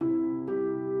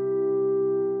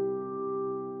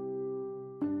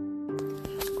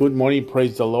Good morning,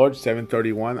 praise the Lord.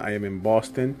 7:31. I am in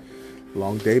Boston.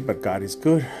 Long day, but God is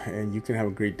good, and you can have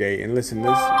a great day. And listen,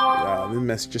 this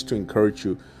message just to encourage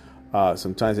you.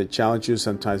 Sometimes I challenge you,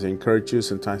 sometimes I encourage you,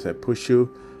 sometimes I push you.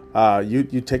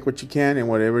 You take what you can, and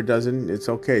whatever doesn't, it's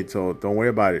okay. So don't worry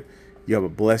about it. You have a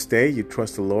blessed day. You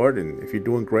trust the Lord, and if you're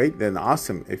doing great, then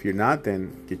awesome. If you're not,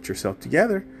 then get yourself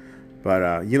together.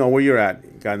 But you know where you're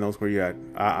at. God knows where you're at.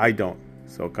 I don't.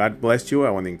 So God bless you. I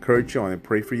want to encourage you. I want to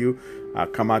pray for you.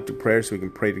 Come out to prayer so we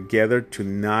can pray together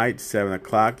tonight, 7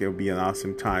 o'clock. It'll be an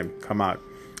awesome time. Come out.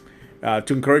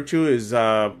 To encourage you is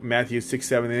Matthew 6,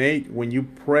 7, and 8. When you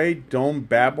pray, don't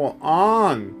babble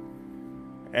on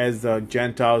as the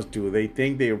Gentiles do. They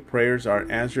think their prayers are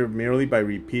answered merely by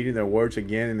repeating their words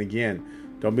again and again.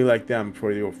 Don't be like them,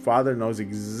 for your Father knows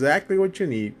exactly what you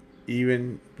need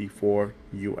even before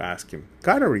you ask Him.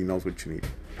 God already knows what you need.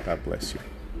 God bless you.